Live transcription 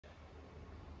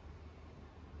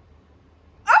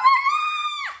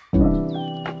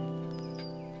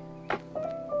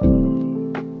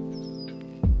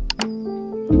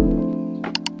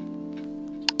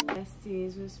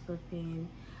prepping.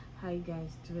 How you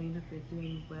guys doing? Hope you're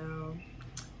doing well.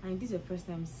 And this is your first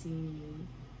time seeing me.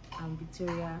 I'm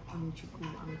Victoria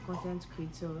Onuchukwuvictoriaa. I'm a content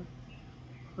creator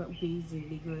based in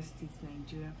Lagos State,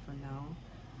 Nigeria for now.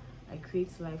 I create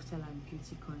lifestyle and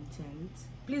beauty content.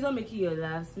 Please don't make it your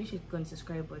last. Make sure you click on the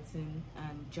subscribe button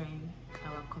and join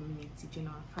our community, join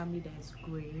our family that is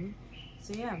growing.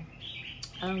 So yeah,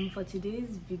 for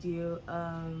today's video,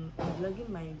 I'm vlogging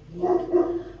my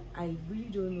week. I really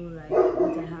don't know like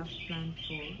what I have planned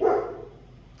for.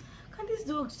 Can these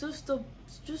dogs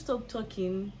just stop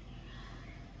talking?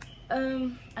 I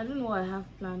don't know what I have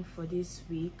planned for this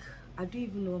week. I don't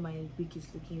even know what my week is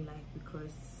looking like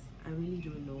because I really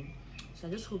don't know. So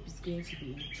I just hope it's going to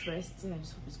be interesting. I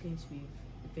just hope it's going to be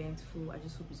eventful. I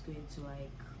just hope it's going to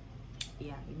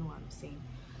yeah, you know what I'm saying.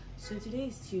 So today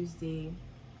is Tuesday.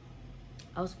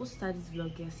 I was supposed to start this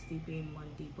vlog yesterday being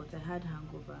Monday, but I had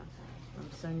hangover from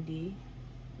Sunday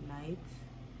night.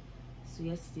 So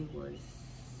yesterday was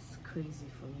crazy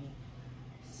for me.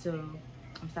 So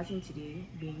I'm starting today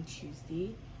being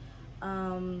Tuesday.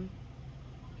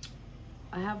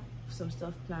 I have some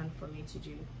stuff planned for me to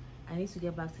do. I need to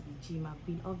get back to the gym. I've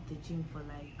been off the gym for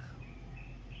like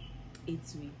 8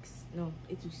 weeks. No,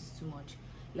 8 weeks is too much.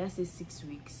 Let's say 6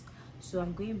 weeks. So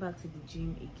I'm going back to the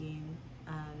gym again,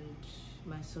 and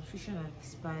my subscription has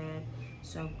expired,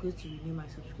 so I'm going to renew my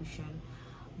subscription.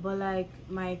 But like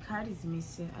my card is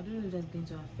missing. I don't know if that's going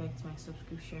to affect my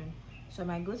subscription, so I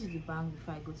might go to the bank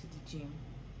before I go to the gym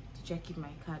to check if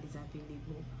my card is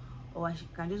available, or I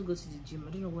can just go to the gym.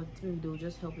 I don't know what, maybe they'll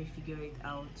just help me figure it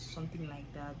out, something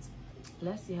like that.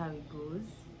 Let's see how it goes.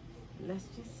 Let's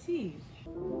just see.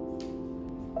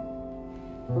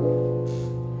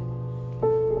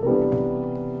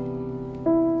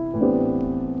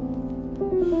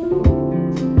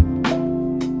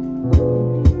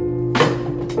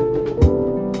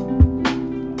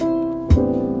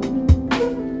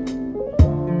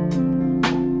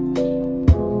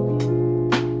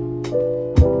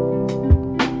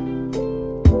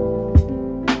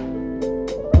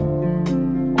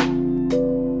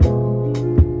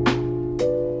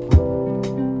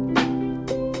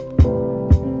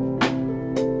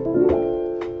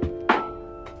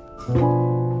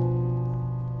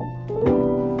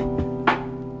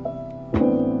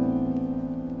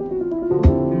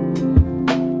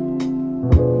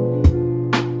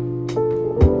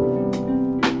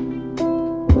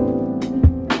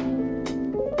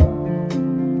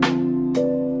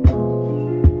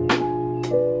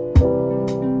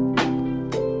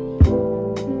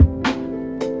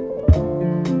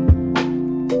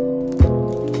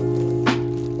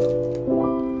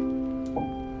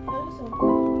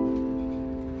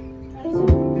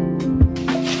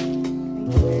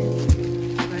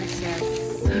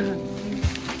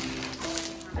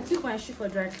 My shoe for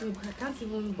dry cleaning, but I can't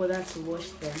even bother to wash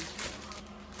them.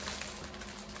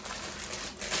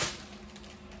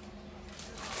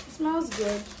 It smells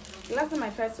good. The last time I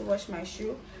tried to wash my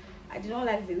shoe, I did not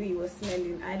like the way it was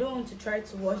smelling. I don't want to try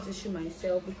to wash the shoe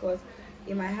myself because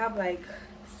it might have like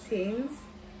stains.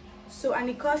 So, and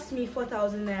it cost me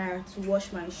 4,000 naira to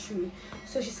wash my shoe.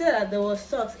 So she said that there was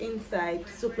socks inside,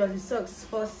 so plus the socks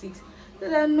 4,600. I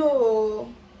said no.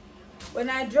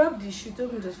 When I dropped the shoe,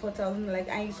 told me it was 4,000, like,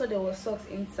 and you saw there was socks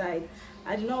inside.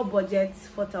 I did not budget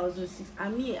 4,600.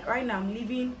 And me right now, I'm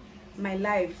living my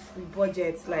life with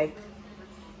budgets. Like,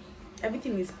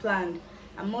 everything is planned.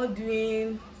 I'm not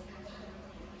doing,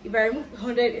 if I remove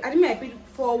 100, I think I paid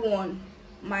 4,100,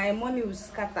 my money will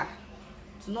scatter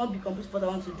to not be complete for what I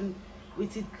want to do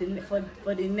with it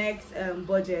for the next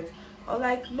budget. I was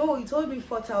like, no, he told me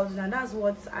 4,000, and that's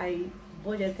what I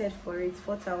budgeted for it,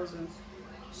 4,000.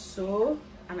 So,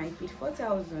 and I paid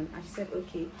 4,000, and she said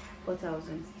okay,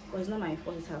 4,000. Because it's not my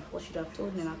fault, it's her fault. She should have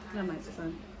told me, and I'll clean my socks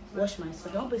and wash my socks.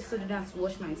 I don't basically do that to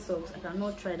wash my socks. I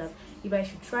cannot try that. If I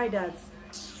should try that,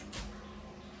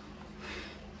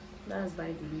 that's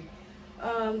by the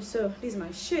way. So these are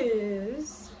my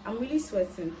shoes. I'm really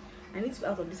sweating. I need to be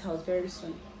out of this house very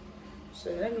soon. So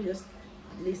let me just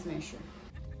lace my shoe.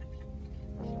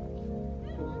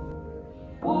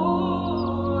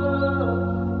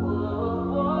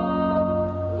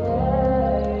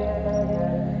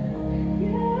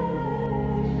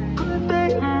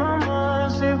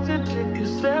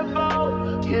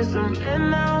 Some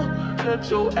in now, let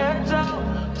your edge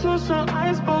out. To some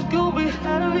iceberg, you'll be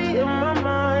heavy in my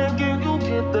mind. Can you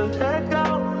get the heck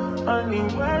out? I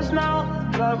need rest now.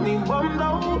 Got me bummed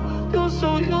out. You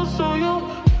so baby,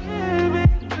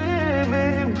 baby,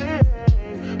 baby.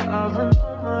 I've been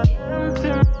on my empty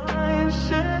mind,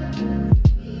 shit.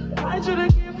 I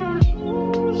should've came from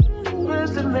you,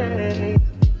 yesterday.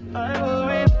 I will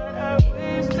be back.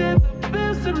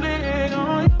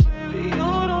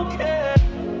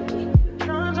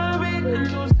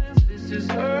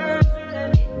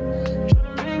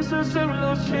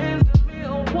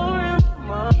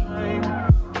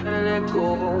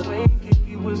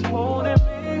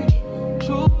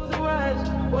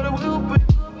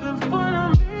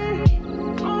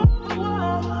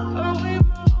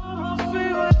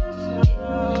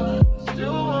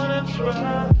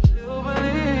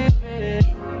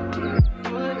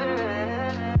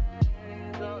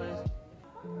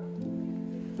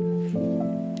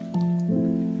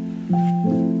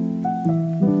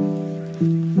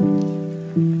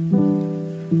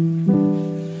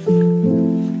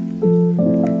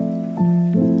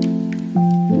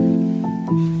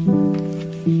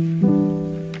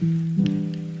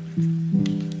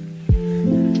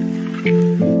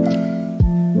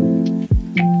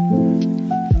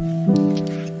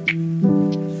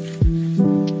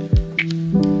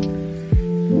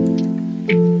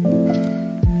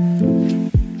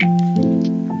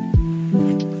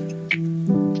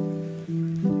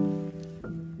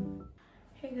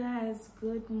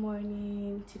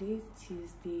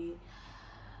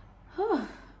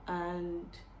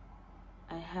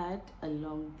 had a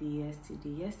long day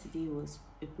yesterday. Yesterday was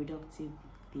a productive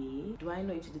day. Do I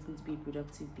know if it's going to be a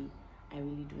productive day? I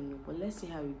really don't know, but let's see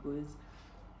how it goes.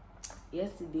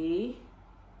 Yesterday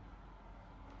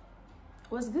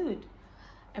was good.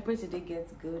 I pray today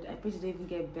gets good. I pray today even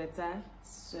get better.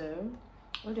 So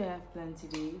what do I have planned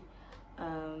today?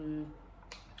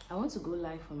 I want to go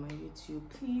live on my YouTube.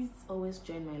 Please always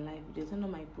join my live videos. Turn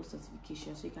on my post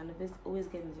notifications so you can always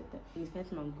get notified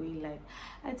when I'm going live.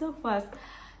 I talk fast,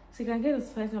 so you can get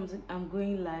notified when I'm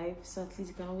going live. So at least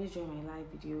you can always join my live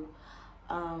video.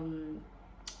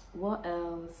 What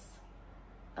else?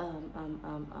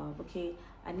 Okay,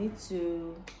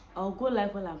 I'll go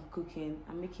live while I'm cooking.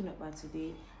 I'm making okpa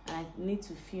today, and I need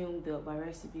to film the okpa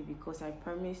recipe because I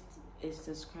promised a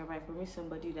subscriber, I promised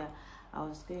somebody that I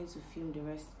was going to film the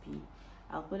recipe.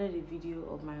 I uploaded a video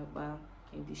of my okpa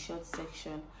in the short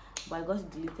section, but I got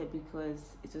deleted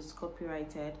because it was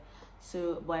copyrighted.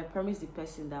 So, but I promised the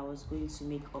person that I was going to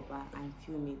make okpa and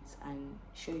film it and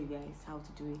show you guys how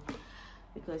to do it.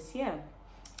 Because yeah.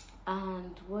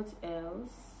 And what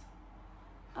else?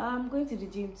 I'm going to the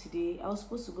gym today. I was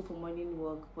supposed to go for morning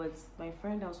walk, but my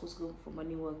friend I was supposed to go for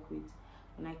morning walk with,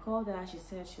 when I called her, she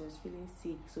said she was feeling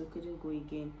sick, so we couldn't go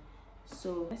again.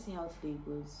 So let's see how today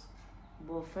goes.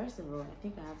 But first of all, I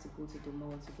think I have to go to the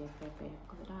mall to get pepper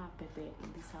because I don't have pepper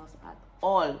in this house at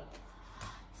all.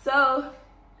 So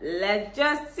let's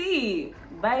just see.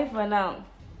 Bye for now.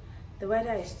 The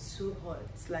weather is too hot,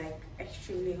 like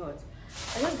extremely hot.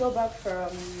 I just got back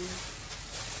from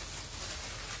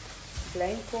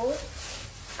Blanco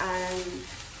and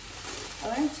I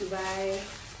went to buy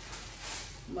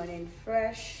Morning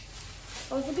Fresh.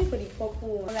 I was looking for the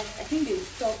purple one. Like, I think they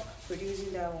stopped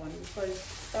producing that one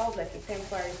because that was like a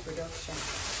temporary production.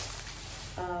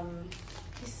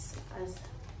 This has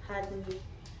had me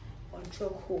on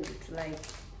chokehold. Like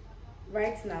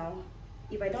right now,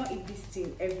 if I don't eat this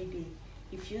thing every day,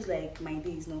 it feels like my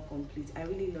day is not complete. I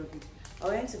really love it. I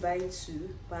went to buy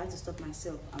two, but I had to stop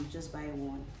myself and just buy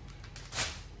one.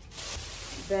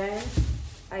 Then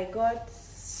I got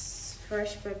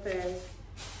fresh peppers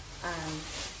and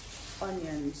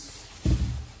onions.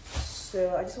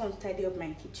 So I just want to tidy up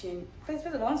my kitchen. First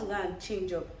of all, I want to go and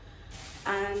change up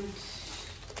and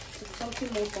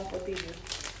something more comfortable.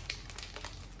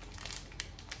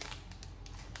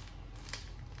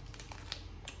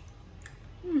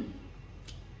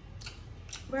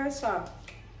 Very soft.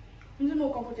 It's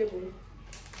more comfortable.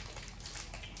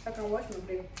 I can wash my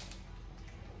plate.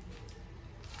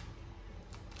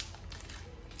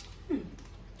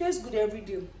 Tastes good every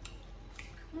day.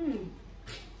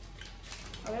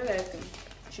 I really like it.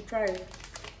 You should try it.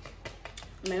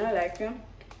 You may not like it,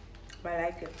 but I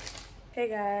like it. Hey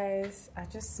guys, I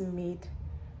just made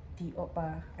the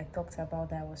okpa I talked about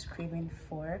that I was craving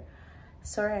for.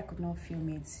 Sorry I could not film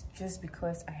it just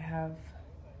because I have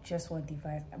just one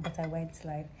device, but I went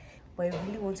live. But if you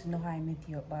really want to know how I made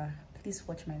the okpa, please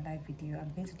watch my live video.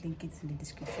 I'm going to link it in the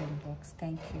description box.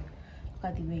 Thank you.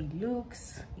 Look at the way it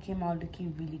looks. It came out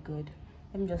looking really good.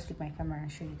 Let me just flip my camera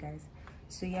and show you guys.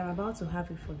 So yeah, I'm about to have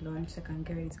it for lunch so I can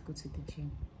get ready to go to the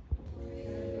gym.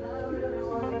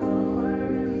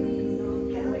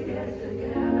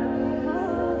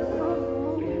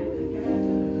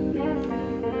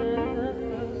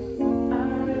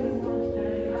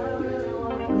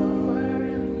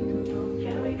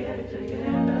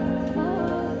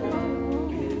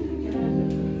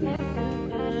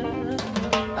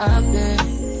 I've been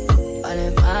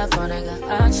falling my phone, I got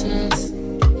options,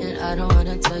 and I don't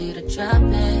wanna tell you to drop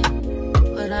it,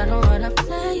 but I don't wanna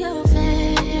play your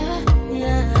fair.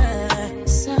 Yeah,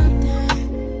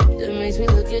 something that makes me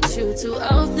look at you too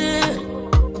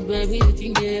often. Baby, you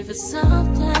can give it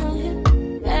something.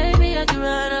 Baby, I can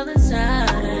run all the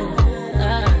time.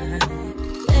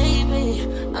 Baby,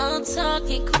 I'm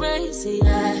talking crazy.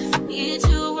 I need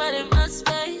you running my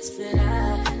space, but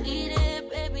I need it,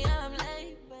 baby. I'm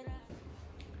late, but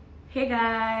Hey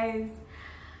guys,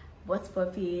 what's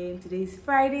poppin'? Today is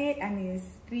Friday and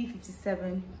it's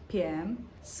 3:57 p.m.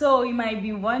 So you might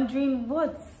be wondering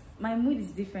my mood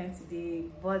is different today.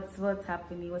 What's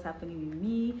happening? What's happening with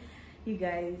me? You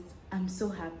guys, I'm so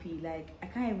happy. Like I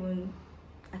can't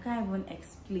even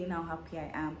explain how happy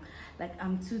I am. Like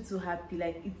I'm too happy.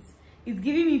 Like it's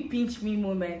giving me pinch me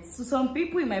moments. So some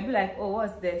people, you might be like, oh,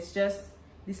 what's this? Just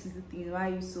this little thing. Why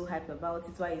are you so happy about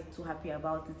it? Why are you so happy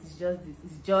about it? It's just this.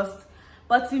 It's just.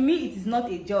 But to me, it is not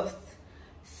a just.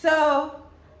 So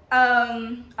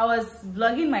I was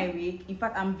vlogging my week. In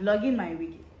fact, I'm vlogging my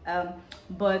week.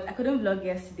 But I couldn't vlog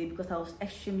yesterday because I was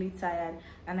extremely tired,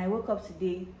 and I woke up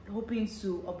today hoping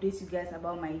to update you guys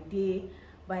about my day,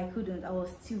 but I couldn't. I was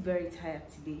still very tired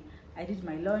today. I did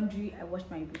my laundry, I washed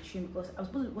my bedroom because I was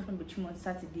supposed to wash my bedroom on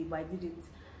Saturday, but I did it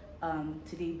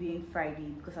today being Friday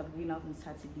because I'm going out on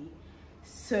Saturday.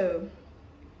 So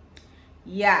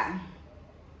yeah,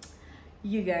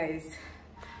 you guys,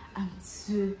 I'm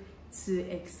too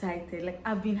excited. Like,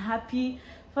 I've been happy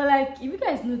for, like, if you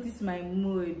guys notice my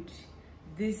mood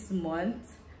this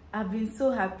month, I've been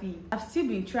so happy. I've still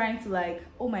been trying to, like,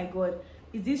 oh my god,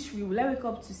 is this real? Will I wake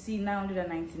up to see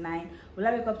 999? Will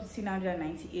I wake up to see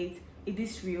 998? Is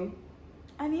this real?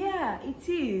 And yeah, it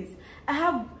is. I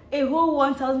have a whole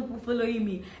 1,000 people following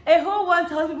me. A whole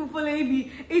 1,000 people following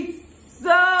me. It's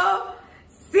so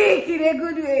sick in a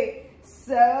good way.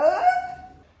 So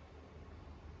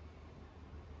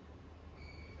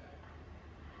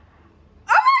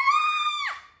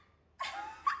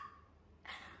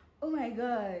oh my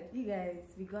god, you guys,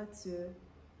 we got to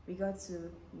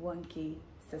 1K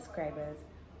subscribers.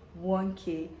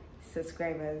 1K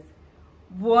subscribers.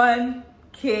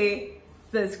 1K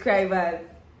subscribers.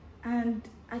 And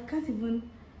I can't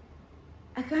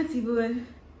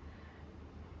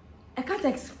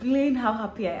explain how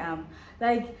happy I am.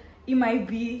 Like, it might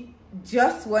be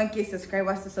just 1K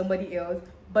subscribers to somebody else,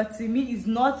 but to me it's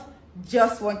not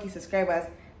just 1K subscribers.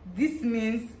 This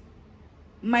means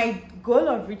my goal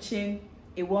of reaching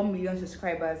a 1 million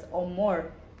subscribers or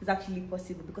more is actually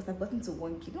possible because I've gotten to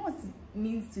 1K. You know what it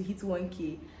means to hit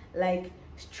 1K? Like,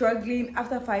 struggling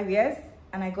after 5 years,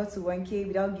 and I got to 1K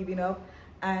without giving up.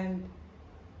 And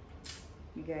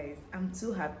you guys, I'm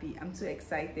too happy. I'm too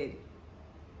excited.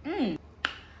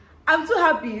 I'm too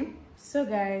happy. So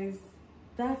guys,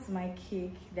 that's my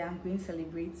cake that I'm going to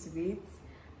celebrate with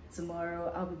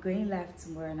tomorrow. I'll be going live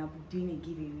tomorrow and I'll be doing a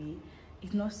giveaway.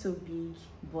 It's not so big,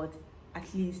 but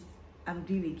at least I'm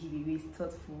doing a giveaway. It's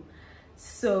thoughtful.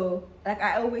 So, like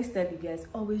I always tell you guys,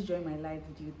 always join my live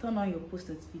video. Turn on your post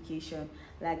notification,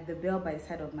 like the bell by the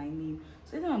side of my name.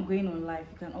 So if I'm going on live,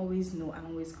 you can always know and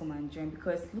always come and join.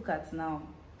 Because look at now,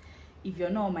 if you're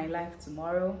not on my live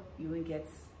tomorrow, you won't get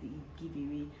the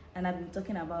giveaway. And I've been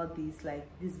talking about this, like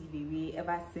this giveaway,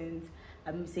 ever since.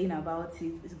 I've been saying about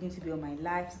it. It's going to be on my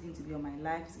live. It's going to be on my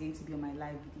live. It's going to be on my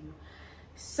live video.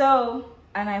 So,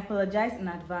 and I apologize in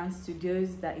advance to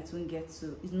those that it won't get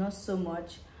to. It's not so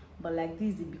much, but like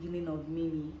this is the beginning of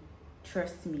many,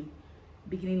 trust me,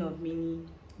 beginning of many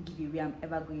giveaway I'm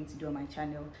ever going to do on my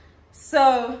channel.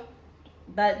 So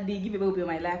that the giveaway will be on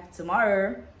my live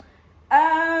tomorrow.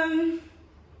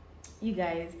 You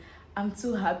guys, I'm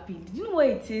too happy. Did you know what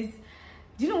it is?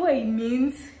 Do you know what it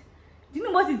means? Do you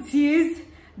know what it is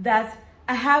that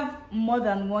I have more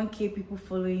than 1K people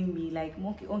following me, like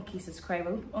 1K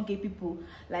subscribers, 1K people,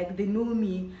 like they know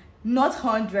me, not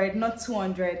 100, not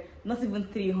 200, not even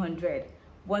 300,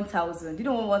 1,000. Do you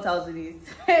know what 1,000 is?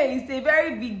 It's a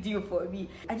very big deal for me.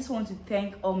 I just want to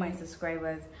thank all my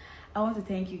subscribers. I want to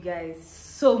thank you guys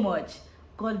so much.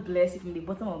 God bless you from the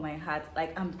bottom of my heart.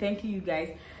 Like, I'm thanking you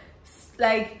guys.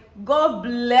 Like, God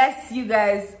bless you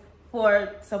guys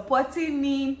for supporting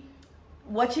me,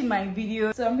 watching my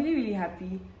videos. So I'm really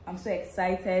happy. I'm so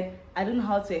excited. I don't know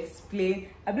how to explain.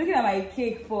 I've been looking at my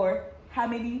cake for how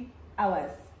many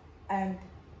hours, and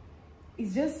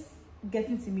it's just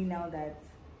getting to me now that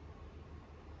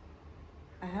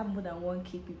I have more than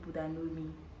 1K people that know me.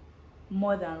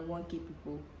 More than 1K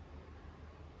people.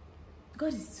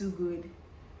 God is too good.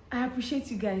 I appreciate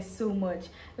you guys so much.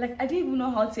 Like, I didn't even know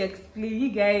how to explain. You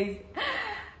guys,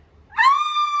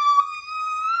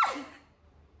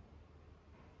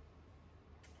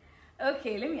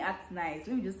 okay, let me act nice.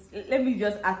 Let me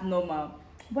just act normal.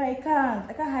 But I can't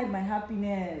hide my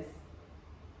happiness.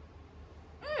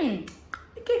 The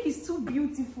cake is too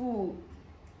beautiful.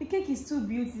 The cake is too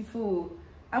beautiful.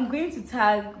 I'm going to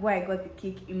tag where I got the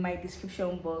cake in my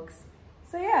description box.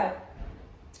 So yeah.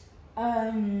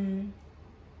 Oh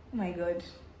my god.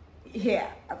 Yeah,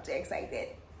 I'm too excited.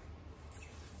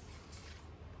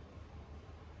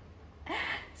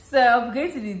 So I'm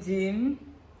going to the gym.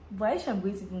 But I I'm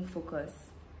going to even focus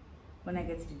when I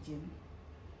get to the gym.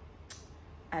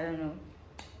 I don't know.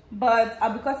 But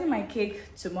I'll be cutting my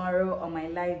cake tomorrow on my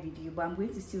live video. But I'm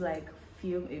going to still like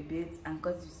film a bit and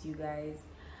cut it with you guys.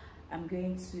 I'm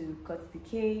going to cut the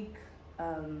cake.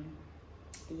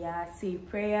 Yeah, say a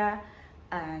prayer.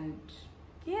 And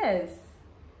yes.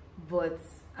 But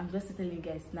I'm just telling you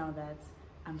guys now that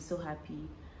I'm so happy.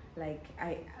 Like,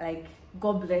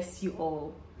 God bless you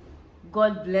all.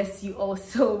 God bless you all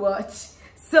so much.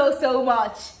 So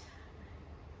much.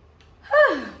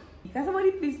 Can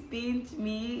somebody please pinch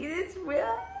me? It's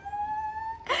real.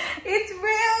 It's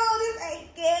real. This is a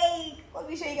cake. Let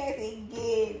me show you guys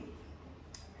again.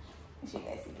 Let me show you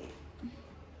guys again.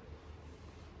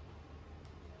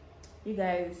 You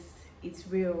guys, it's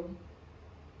real.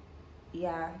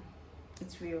 Yeah,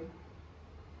 it's real.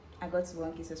 I got to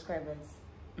 1K subscribers.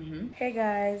 Hey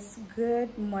guys,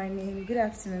 good morning, good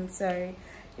afternoon, sorry.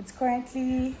 It's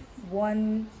currently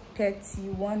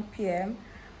 1:31 p.m.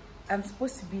 I'm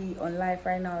supposed to be on live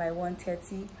right now like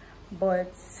 1:30,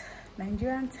 but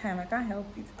Nigerian time, I can't help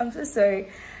it. I'm so sorry.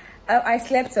 I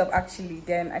slept up actually,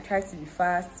 then I tried to be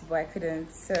fast, but I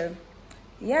couldn't. So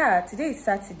yeah, today is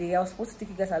Saturday. I was supposed to take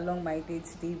you guys along my day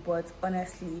today, but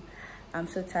honestly, I'm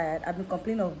so tired. I've been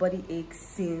complaining of body aches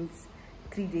since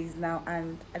 3 days now,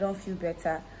 and I don't feel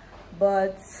better.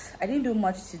 But I didn't do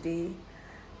much today.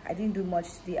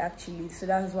 Actually, so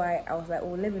that's why I was like, oh,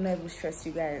 let me not even stress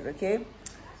you guys. Okay,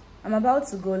 I'm about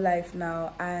to go live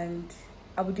now, and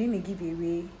I'll be doing a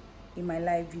giveaway in my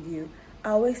live video. I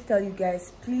always tell you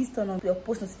guys, please turn on your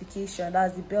post notification.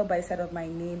 That's the bell by the side of my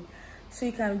name, so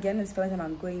you can get notified when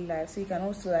I'm going live. So you can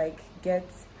also like get,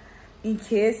 in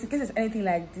case there's anything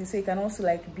like this, so you can also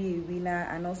like be a winner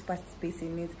and also participate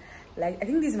in it. Like, I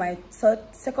think this is my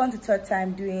second to third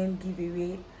time doing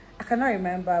giveaway. I cannot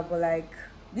remember, but like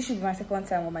this should be my second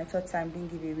time or my third time doing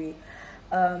giveaway.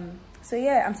 So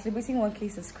yeah, I'm celebrating 1K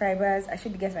subscribers. I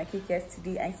showed you guys my cake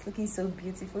yesterday and it's looking so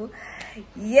beautiful.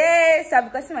 Yes, I'll be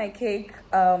cutting my cake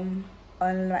on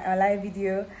my live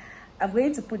video. I'm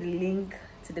going to put the link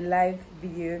to the live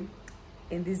video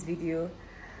in this video.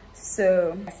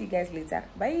 So I'll see you guys later.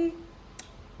 Bye.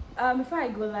 Before I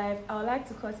go live, I would like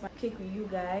to cut my cake with you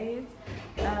guys.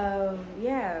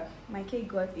 Yeah, my cake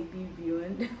got a bit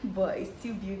beyond, but it's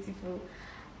still beautiful.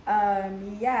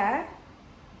 Yeah,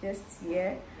 just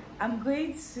here. I'm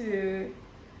going to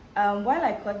before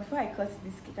I cut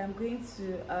this cake, I'm going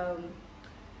to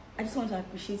I just want to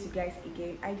appreciate you guys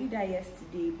again. I did that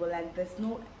yesterday, but like there's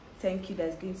no thank you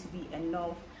that's going to be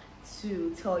enough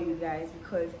to tell you guys,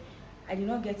 because I did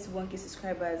not get to 1K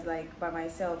subscribers like by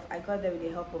myself. I got there with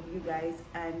the help of you guys,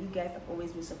 and you guys have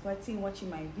always been supporting, watching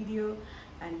my video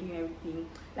and doing everything.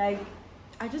 Like,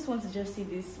 I just want to just say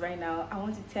this right now. I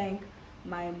want to thank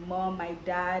my mom, my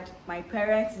dad, my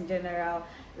parents in general.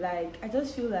 Like, I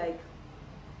just feel like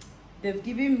they've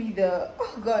given me the,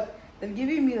 oh god, they've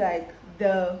given me like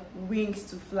the wings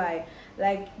to fly.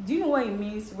 Like, do you know what it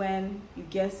means when you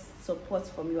get support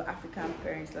from your African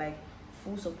parents? Like,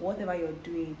 full support, whatever you're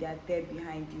doing, they are there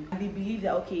behind you, and they believe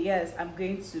that, okay, yes, I'm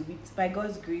going to, by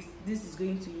God's grace, this is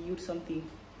going to yield something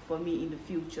for me in the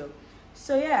future.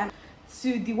 So yeah,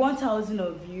 to the 1,000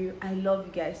 of you, I love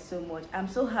you guys so much. I'm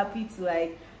so happy to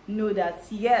like know that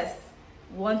yes,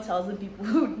 1,000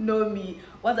 people know me,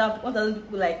 1,000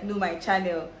 people like know my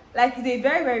channel. Like, it's a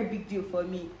very, very big deal for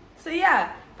me. So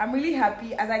yeah, I'm really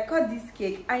happy. As I cut this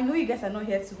cake, I know you guys are not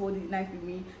here to hold the knife with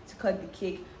me to cut the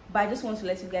cake, but I just want to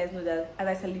let you guys know that as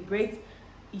I celebrate,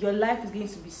 your life is going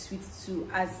to be sweet too.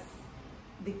 As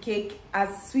the cake,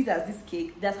 as sweet as this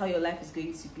cake, that's how your life is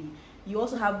going to be. You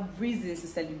also have reasons to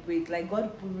celebrate. Like,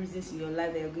 God put reasons in your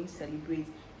life that you're going to celebrate.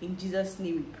 In Jesus'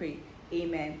 name we pray.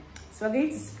 Amen. So we're going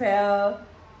to spell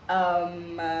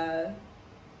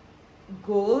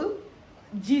goal.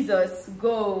 Jesus,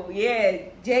 go. Yeah,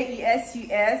 Jesus.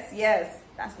 Yes,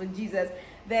 that's for Jesus.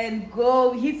 Then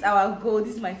go, hit our goal.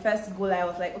 This is my first goal. I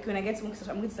was like, okay, when I get to 1K,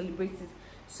 I'm going to celebrate it.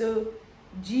 So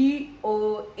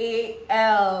GOAL.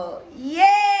 Yeah,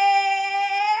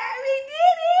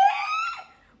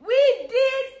 we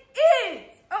did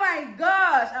it. Oh my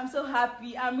gosh, I'm so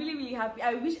happy. I'm really, really happy.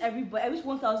 I wish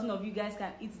 1,000 of you guys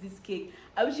can eat this cake.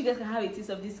 I wish you guys can have a taste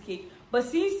of this cake. But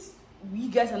since you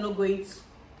guys are not going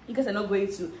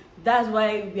to, that's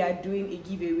why we are doing a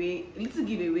giveaway, a little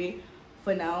giveaway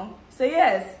for now. So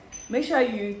yes, make sure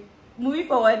you, moving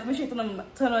forward, make sure you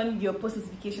turn on your post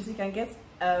notifications so you can get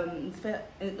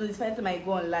notified when I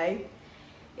go on live.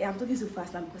 Yeah, I'm talking so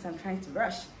fast now because I'm trying to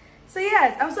rush. So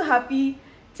yes, I'm so happy.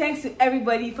 Thanks to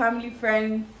everybody, family,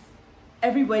 friends,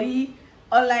 everybody,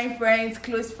 online friends,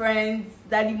 close friends,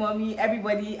 daddy, mommy,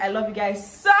 everybody. I love you guys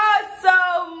so